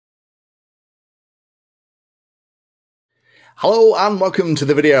Hello and welcome to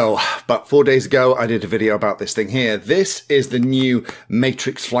the video. About 4 days ago I did a video about this thing here. This is the new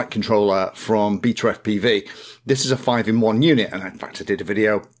Matrix flight controller from BetaFPV. This is a 5-in-1 unit, and in fact I did a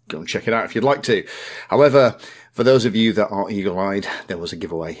video. Go and check it out if you'd like to. However, for those of you that are eagle-eyed, there was a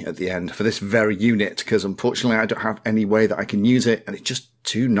giveaway at the end for this very unit, because unfortunately I don't have any way that I can use it, and it's just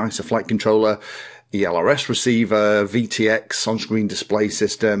too nice a flight controller. ELRS receiver, VTX, on-screen display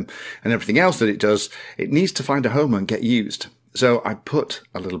system, and everything else that it does, it needs to find a home and get used. So I put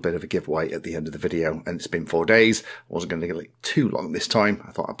a little bit of a giveaway at the end of the video, and it's been 4 days. I wasn't going to get it too long this time.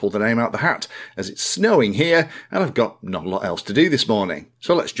 I thought I'd pull the name out of the hat, as it's snowing here, and I've got not a lot else to do this morning.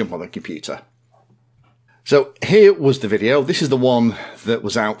 So let's jump on the computer. So here was the video. This is the one that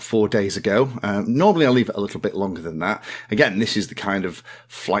was out 4 days ago. Normally I'll leave it a little bit longer than that. Again, this is the kind of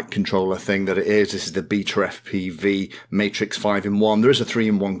flight controller thing that it is. This is the BetaFPV Matrix 5-in-1. There is a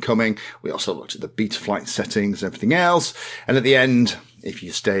 3-in-1 coming. We also looked at the beta flight settings and everything else. And at the end, if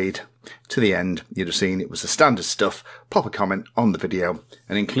you stayed to the end, you'd have seen it was the standard stuff. Pop a comment on the video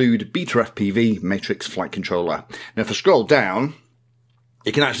and include BetaFPV Matrix flight controller. Now if I scroll down,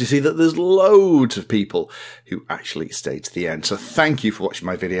 you can actually see that there's loads of people who actually stayed to the end. So thank you for watching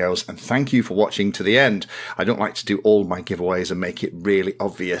my videos, and thank you for watching to the end. I don't like to do all my giveaways and make it really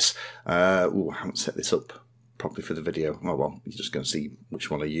obvious. Ooh, I haven't set this up properly for the video. Oh well, you're just going to see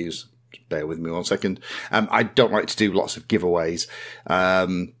which one I use. Just bear with me 1 second. I don't like to do lots of giveaways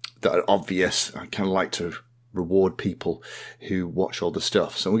that are obvious. I kind of like to reward people who watch all the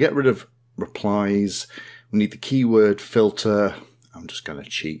stuff. So we'll get rid of replies. We need the keyword filter. I'm just going to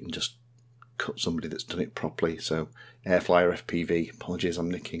cheat and just cut somebody that's done it properly. So Airflyer FPV, apologies,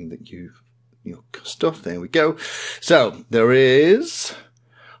 I'm nicking that your stuff. There we go. So there is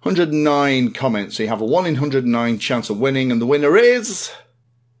 109 comments. So you have a 1 in 109 chance of winning, and the winner is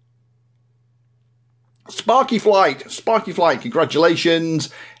Sparky Flight. Sparky Flight, congratulations.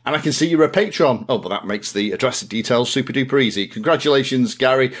 And I can see you're a patron. Oh, but that makes the address and details super duper easy. Congratulations,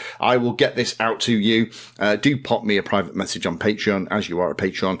 Gary. I will get this out to you. Do pop me a private message on Patreon, as you are a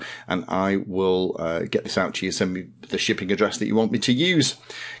patron, and I will get this out to you. Send me the shipping address that you want me to use.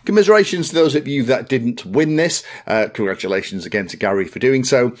 Commiserations to those of you that didn't win this. Congratulations again to Gary for doing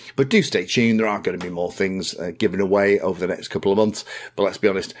so. But do stay tuned. There are going to be more things given away over the next couple of months. But let's be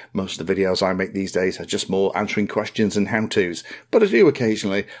honest, most of the videos I make these days are just more answering questions and how-tos. But I do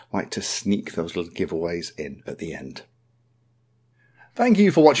occasionally like to sneak those little giveaways in at the end. Thank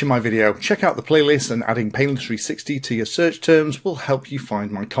you for watching my video. Check out the playlist, and adding Painless 360 to your search terms will help you find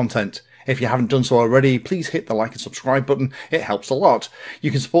my content. If you haven't done so already, please hit the like and subscribe button. It helps a lot.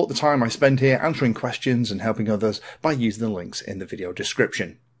 You can support the time I spend here answering questions and helping others by using the links in the video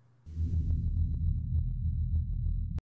description.